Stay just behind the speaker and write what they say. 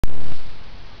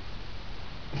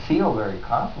feel very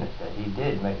confident that he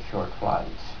did make short flights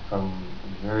from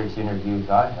various interviews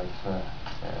I have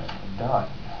done.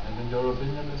 And in your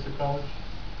opinion, Mr. College?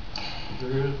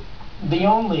 The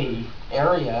only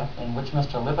area in which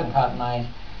Mr. Lippincott and I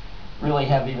really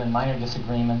have even minor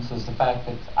disagreements is the fact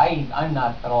that I'm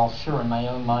not at all sure in my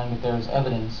own mind that there's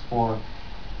evidence for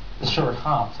the short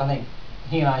hops. I think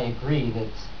he and I agree that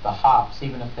the hops,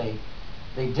 even if they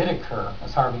did occur,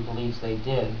 as Harvey believes they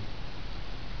did,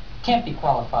 can't be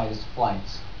qualified as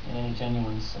flights in any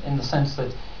genuine in the sense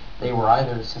that they were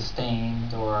either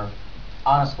sustained or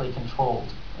honestly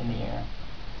controlled in the air.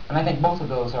 And I think both of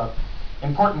those are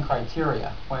important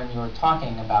criteria when you're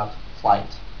talking about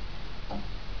flight.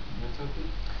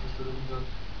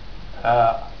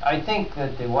 I think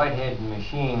that the Whitehead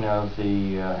machine of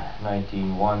the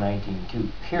 1901-1902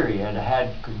 period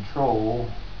had control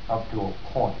up to a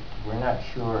point. We're not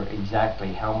sure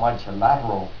exactly how much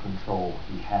lateral control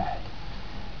he had.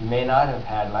 He may not have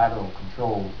had lateral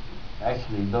control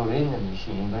actually built in the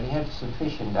machine, but he had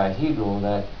sufficient dihedral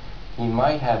that he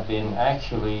might have been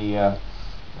actually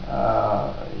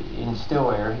in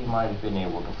still air. He might have been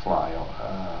able to fly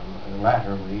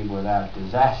laterally without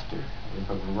disaster. If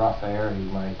it were rough air, he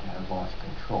might have lost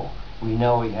control. We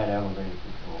know he had elevator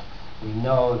control. We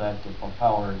know that the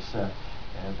propellers,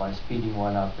 by speeding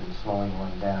one up and slowing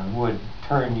one down, would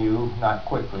turn you, not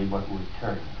quickly, but would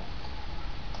turn you.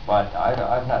 But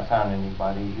I've not found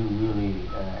anybody who really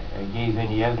gave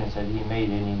any evidence that he made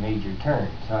any major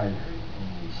turns either in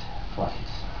these flights.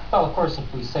 Well, of course,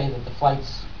 if we say that the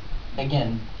flights,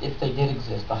 again, if they did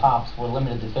exist, the hops were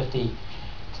limited to 50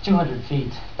 to 200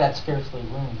 feet, that's scarcely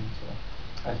room.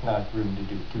 That's not room to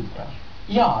do too much.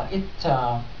 Yeah,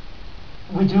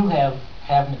 we do have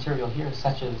material here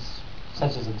such as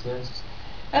exists.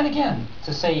 And again,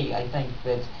 to say, I think,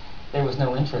 that there was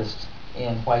no interest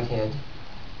in Whitehead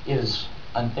is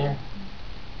unfair.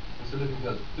 Mr.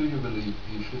 Lippincott, do you believe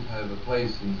he should have a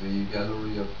place in the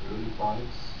gallery of early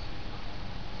flights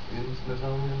in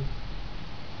Smithsonian?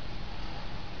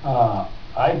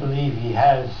 I believe he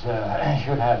has,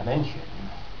 should have mention.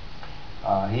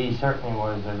 He certainly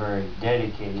was a very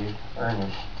dedicated,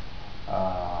 earnest,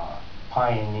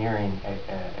 pioneering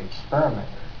experimenter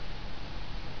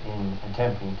in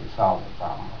attempting to solve the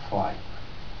problem of flight.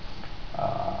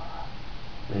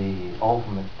 The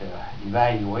ultimate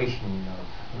evaluation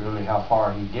of really how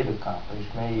far he did accomplish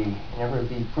may never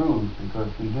be proved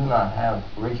because we do not have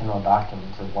original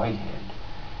documents of Whitehead.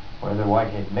 Whether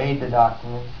Whitehead made the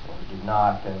documents or did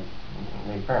not,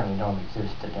 they apparently don't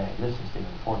exist today. This is the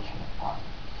unfortunate part.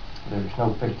 There's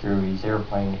no picture of his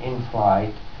airplane in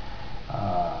flight.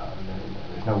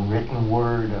 There's no written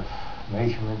word of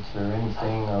measurements or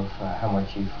anything of how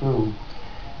much he flew.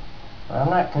 But I'm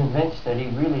not convinced that he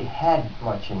really had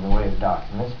much in the way of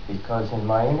documents, because in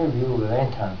my interview with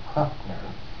Anton Kruppner,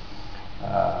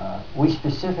 we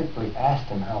specifically asked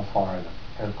him how far the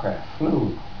aircraft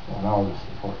flew on August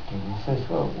the 14th. He says,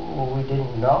 well, we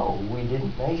didn't know. We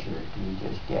didn't measure it. We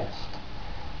just guessed.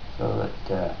 So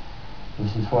that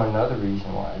this is one other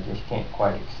reason why I just can't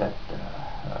quite accept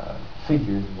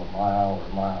figures of a mile or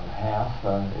a mile and a half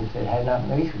if they had not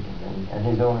measured him. And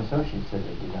his own associates said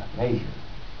they did not measure.